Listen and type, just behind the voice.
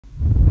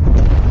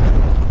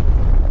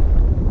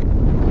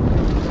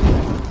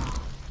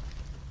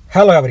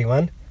Hello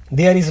everyone.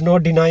 There is no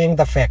denying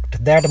the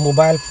fact that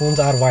mobile phones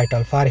are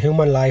vital for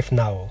human life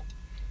now.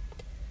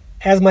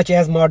 As much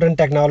as modern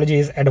technology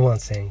is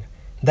advancing,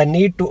 the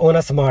need to own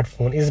a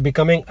smartphone is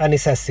becoming a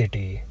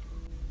necessity.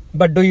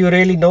 But do you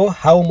really know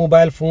how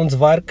mobile phones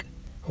work?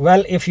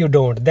 Well, if you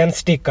don't, then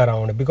stick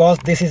around because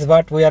this is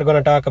what we are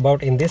going to talk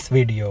about in this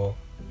video.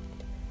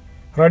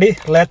 Ready?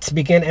 Let's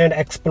begin and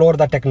explore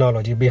the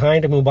technology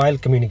behind mobile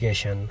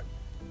communication.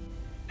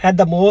 At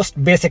the most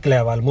basic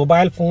level,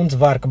 mobile phones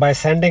work by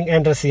sending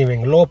and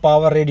receiving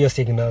low-power radio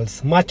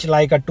signals, much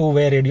like a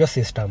two-way radio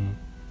system.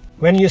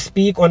 When you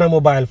speak on a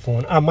mobile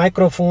phone, a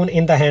microphone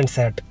in the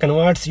handset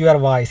converts your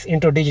voice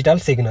into digital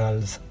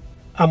signals.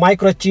 A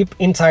microchip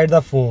inside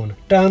the phone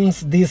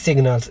turns these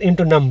signals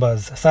into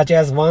numbers such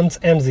as ones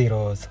and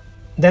zeros.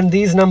 Then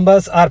these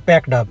numbers are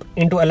packed up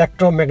into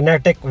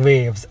electromagnetic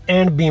waves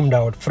and beamed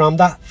out from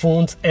the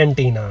phone's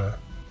antenna.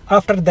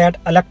 After that,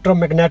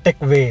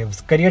 electromagnetic waves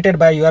created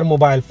by your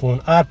mobile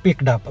phone are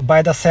picked up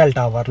by the cell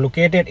tower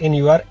located in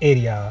your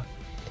area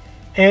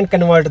and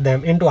convert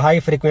them into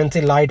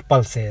high-frequency light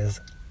pulses.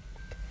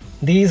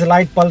 These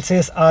light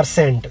pulses are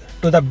sent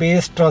to the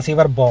base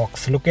transceiver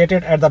box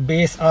located at the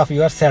base of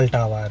your cell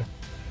tower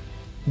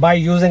by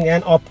using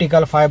an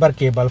optical fiber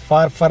cable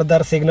for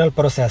further signal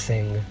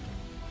processing.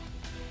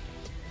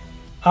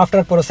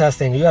 After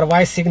processing, your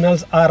voice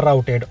signals are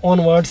routed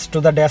onwards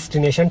to the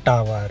destination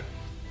tower.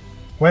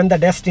 When the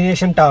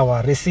destination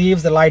tower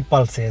receives the light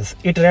pulses,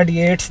 it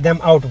radiates them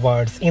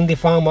outwards in the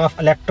form of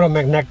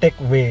electromagnetic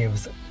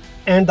waves,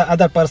 and the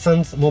other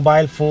person's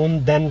mobile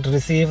phone then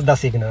receives the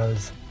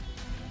signals.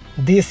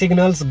 These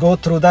signals go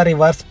through the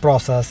reverse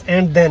process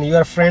and then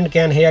your friend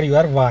can hear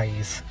your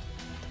voice.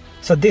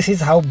 So this is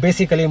how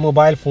basically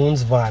mobile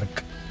phones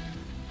work.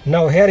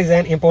 Now here is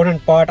an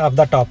important part of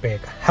the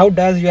topic. How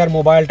does your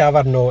mobile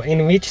tower know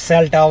in which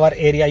cell tower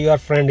area your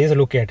friend is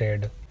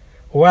located?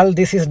 Well,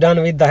 this is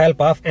done with the help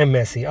of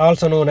MSC,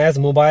 also known as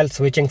Mobile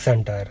Switching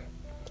Center.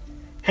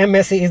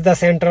 MSC is the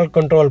central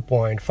control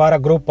point for a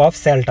group of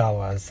cell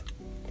towers.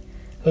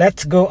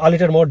 Let's go a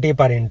little more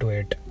deeper into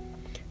it.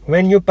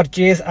 When you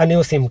purchase a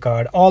new SIM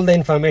card, all the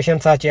information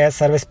such as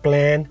service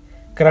plan,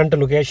 current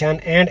location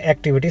and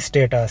activity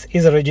status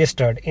is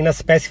registered in a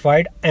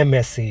specified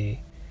MSC.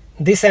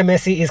 This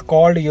MSC is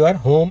called your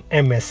home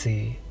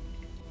MSC.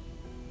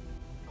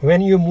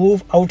 When you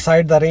move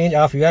outside the range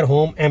of your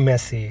home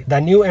MSC, the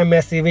new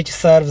MSC which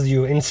serves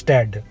you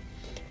instead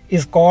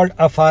is called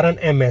a foreign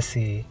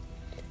MSC.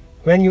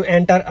 When you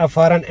enter a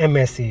foreign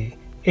MSC,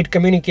 it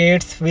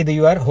communicates with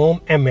your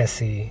home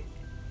MSC.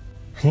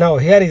 Now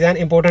here is an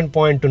important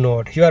point to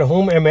note. Your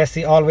home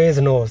MSC always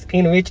knows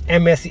in which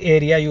MSC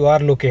area you are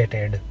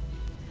located.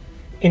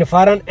 In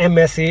foreign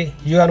MSC,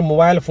 your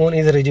mobile phone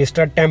is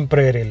registered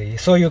temporarily,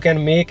 so you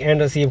can make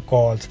and receive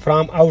calls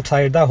from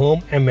outside the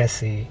home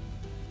MSC.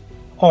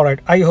 Alright,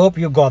 I hope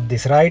you got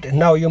this right.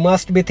 Now you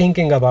must be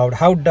thinking about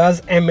how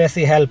does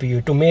MSC help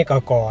you to make a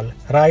call,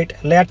 right?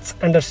 Let's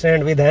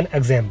understand with an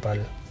example.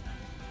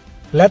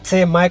 Let's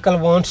say Michael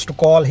wants to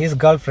call his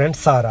girlfriend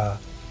Sarah.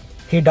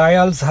 He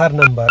dials her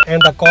number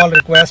and the call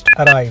request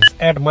arrives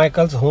at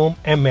Michael's home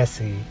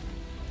MSC.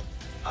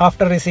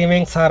 After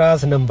receiving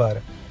Sarah's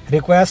number,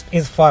 request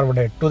is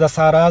forwarded to the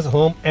Sarah's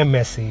home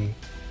MSC.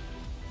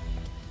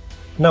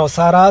 Now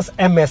Sarah's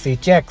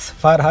MSC checks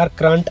for her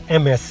current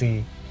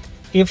MSC.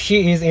 If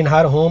she is in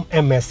her home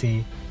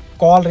MSC,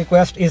 call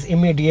request is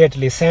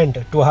immediately sent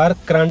to her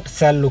current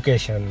cell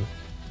location.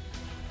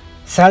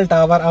 Cell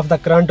tower of the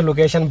current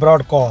location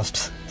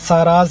broadcasts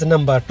Sarah's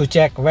number to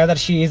check whether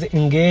she is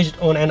engaged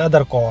on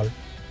another call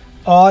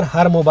or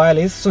her mobile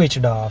is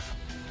switched off.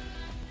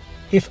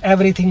 If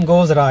everything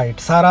goes right,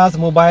 Sarah's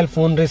mobile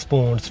phone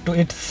responds to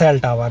its cell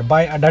tower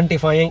by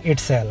identifying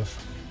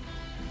itself.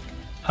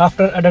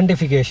 After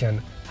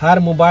identification, her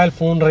mobile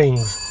phone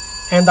rings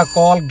and the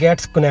call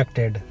gets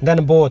connected.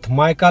 Then both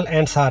Michael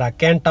and Sarah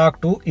can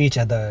talk to each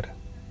other.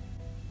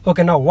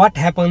 Okay, now what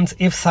happens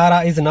if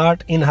Sarah is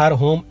not in her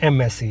home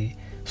MSC?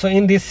 So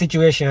in this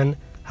situation,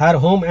 her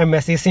home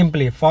MSC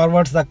simply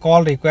forwards the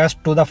call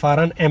request to the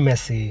foreign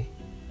MSC.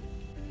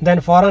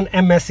 Then foreign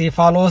MSC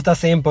follows the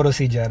same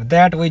procedure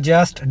that we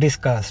just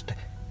discussed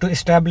to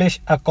establish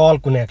a call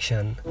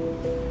connection.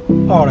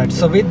 Alright,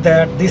 so with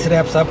that, this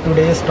wraps up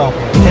today's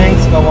topic.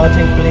 Thanks for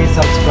watching. Please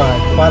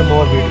subscribe for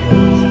more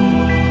videos.